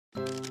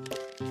Go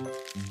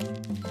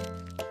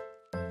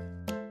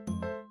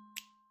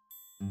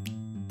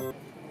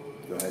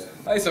ahead.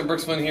 Hi, so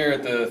Brooks Flynn here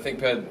at the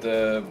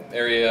ThinkPad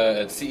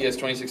area at CES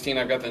 2016.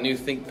 I've got the new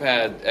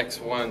ThinkPad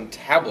X1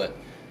 tablet.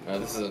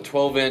 This is a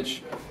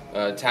 12-inch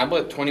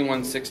tablet,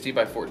 2160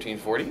 by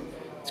 1440.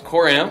 It's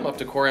Core M up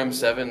to Core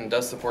M7 and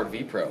does support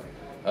vPro.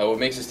 What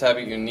makes this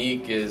tablet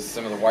unique is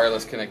some of the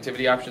wireless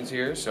connectivity options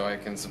here, so I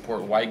can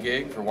support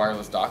WiGig for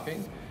wireless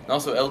docking, and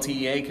also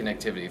LTE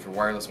connectivity for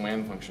wireless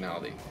WAN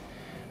functionality.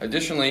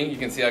 Additionally, you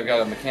can see I've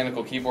got a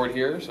mechanical keyboard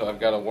here, so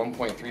I've got a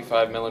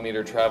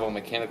 1.35mm travel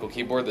mechanical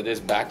keyboard that is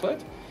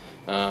backlit,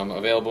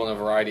 available in a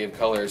variety of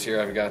colors.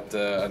 Here I've got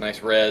a nice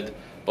red,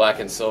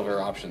 black, and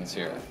silver options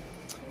here.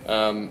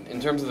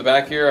 In terms of the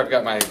back here, I've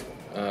got my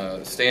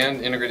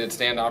integrated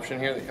stand option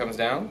here that comes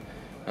down.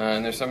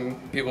 And there's some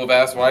people have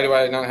asked, why do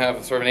I not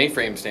have sort of an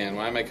A-frame stand?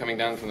 Why am I coming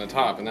down from the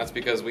top? And that's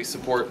because we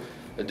support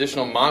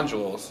additional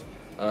modules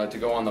to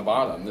go on the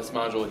bottom. This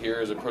module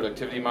here is a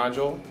productivity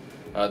module.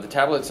 The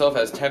tablet itself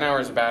has 10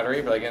 hours of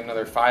battery, but I get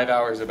another 5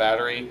 hours of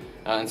battery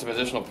and some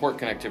additional port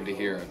connectivity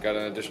here. I've got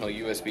an additional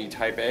USB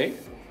Type A.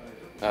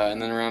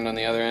 And then around on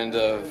the other end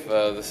of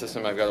the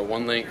system, I've got a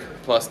 1-link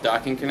plus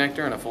docking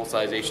connector and a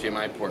full-size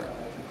HDMI port.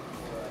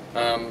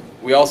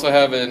 We also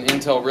have an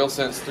Intel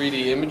RealSense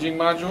 3D imaging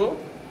module,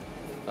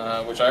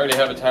 which I already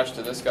have attached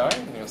to this guy.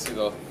 You'll see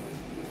the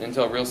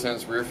Intel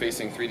RealSense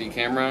rear-facing 3D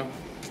camera.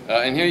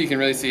 And here you can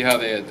really see how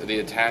they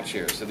attach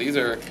here. So these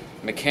are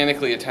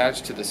mechanically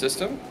attached to the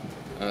system.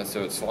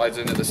 So it slides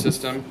into the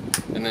system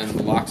and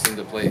then locks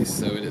into place.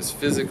 So it is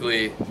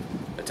physically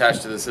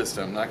attached to the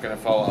system, not going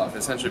to fall off. It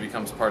essentially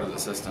becomes part of the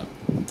system.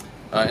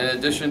 In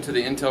addition to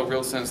the Intel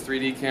RealSense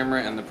 3D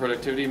camera and the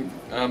productivity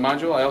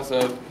module, I also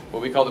have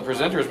what we call the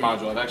presenters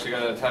module. I've actually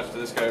got it attached to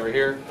this guy over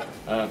here.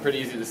 Pretty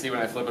easy to see when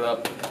I flip it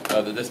up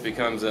that this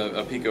becomes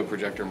a Pico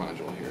projector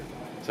module here.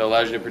 So it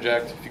allows you to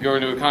project. If you go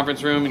into a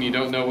conference room and you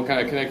don't know what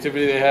kind of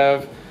connectivity they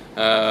have,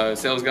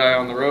 sales guy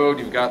on the road,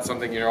 you've got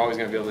something, you're always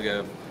going to be able to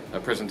get a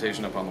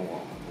presentation up on the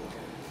wall.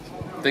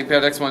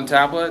 ThinkPad X1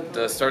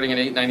 tablet starting at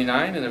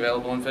 $899 and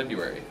available in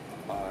February.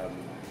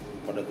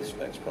 What are the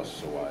specs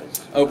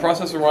processor-wise? Oh,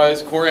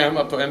 processor-wise, Core M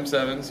up to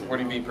M7,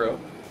 supporting vPro,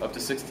 up to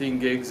 16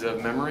 gigs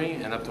of memory,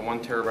 and up to 1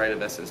 terabyte of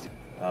SSD.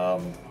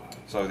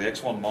 So the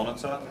X1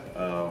 monitor,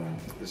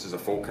 this is a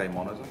 4K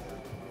monitor,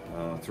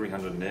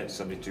 300 nits,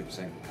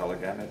 72% color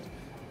gamut,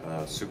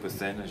 super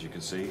thin as you can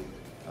see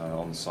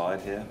on the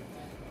side here.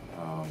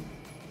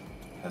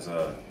 Has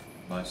a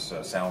nice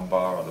sound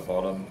bar on the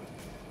bottom.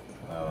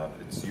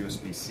 It's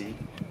USB-C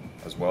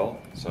as well,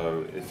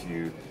 so if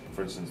you,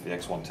 for instance, the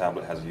X1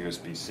 tablet has a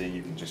USB-C,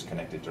 you can just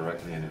connect it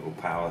directly and it will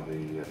power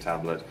the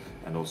tablet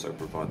and also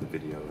provide the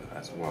video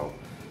as well.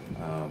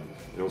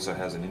 It also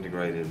has an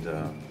integrated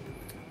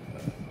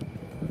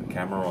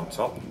camera on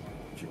top,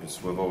 which you can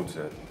swivel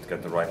to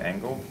get the right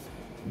angle,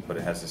 but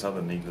it has this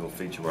other neat little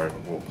feature where it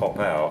will pop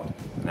out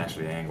and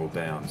actually angle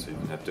down, so you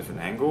can have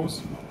different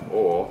angles,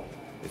 or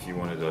if you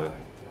wanted to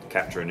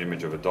capture an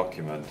image of a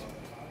document,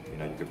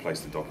 you could place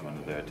the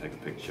document there, take a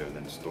picture,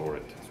 then store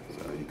it.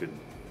 So you could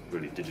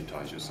really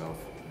digitize yourself.